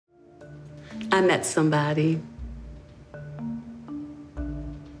I met somebody.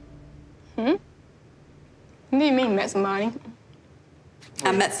 What do you mean met somebody?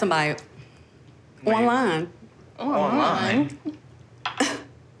 I met somebody online. Online?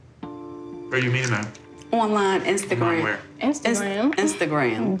 Where you meet him at? Online, Instagram. Online where? Instagram.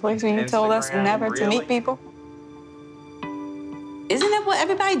 Instagram. The place where you told us never to meet people. Isn't that what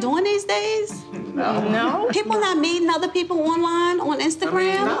everybody doing these days? No. People not meeting other people online on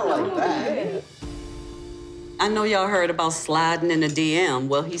Instagram? Not like that. I know y'all heard about sliding in a DM.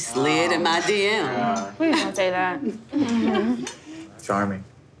 Well, he slid in my DM. Please don't say that. Charming.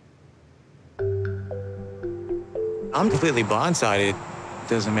 I'm completely blindsided.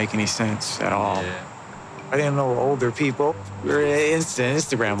 Doesn't make any sense at all. Yeah. I didn't know older people were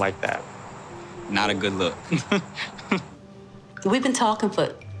Instagram like that. Not a good look. We've been talking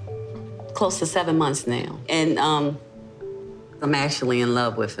for close to 7 months now. And I'm actually in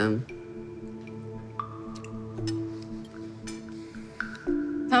love with him.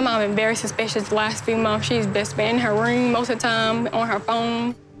 My mom been very suspicious the last few months. She's been in her room most of the time, on her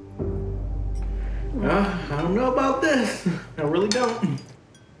phone. I don't know about this. I really don't.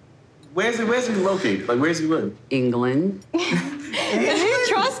 Where's he located? Like, where's he live? England. Did you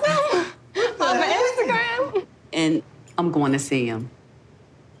trust him? On Instagram? And I'm going to see him.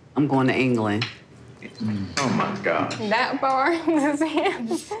 I'm going to England. Oh my God. That far to see him?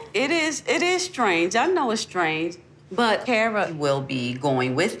 It is strange. I know it's strange. But Kara will be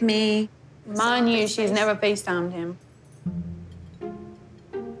going with me. Mind you, she's never FaceTimed him.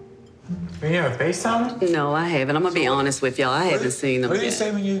 You never FaceTime him? No, I haven't. I'm gonna be honest with y'all. I haven't seen him What did you yet.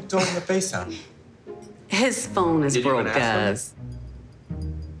 say when you told him to FaceTime? His phone is Did you broke, even ask him? guys.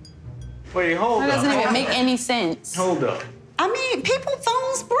 Wait, hold That up. doesn't even make any sense. Hold up. I mean, people's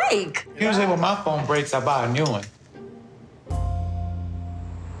phones break. Usually when my phone breaks, I buy a new one.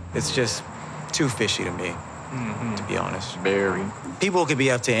 It's just too fishy to me, to be honest. Very. People could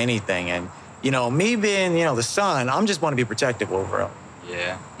be up to anything, and, me being, the son, I'm just want to be protective over him.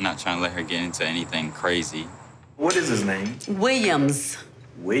 Yeah, I'm not trying to let her get into anything crazy. What is his name? Williams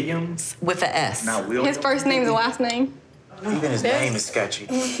Williams? with an S. Not Williams. His first name's the last name. Even his name is sketchy.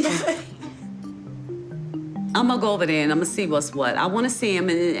 I'm gonna go over there and I'm gonna see what's what. I wanna see him,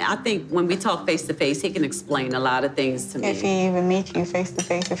 and I think when we talk face to face, he can explain a lot of things to me. If he even meets you face to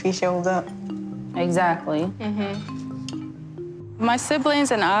face, if he shows up. Exactly. My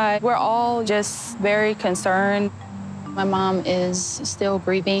siblings and I, we're all just very concerned. My mom is still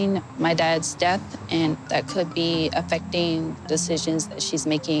grieving my dad's death, and that could be affecting decisions that she's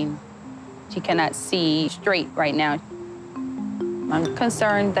making. She cannot see straight right now. I'm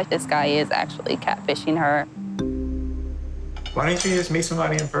concerned that this guy is actually catfishing her. Why don't you just meet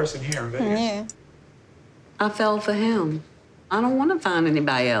somebody in person here in Vegas? Yeah. I fell for him. I don't wanna find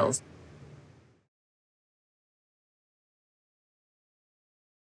anybody else.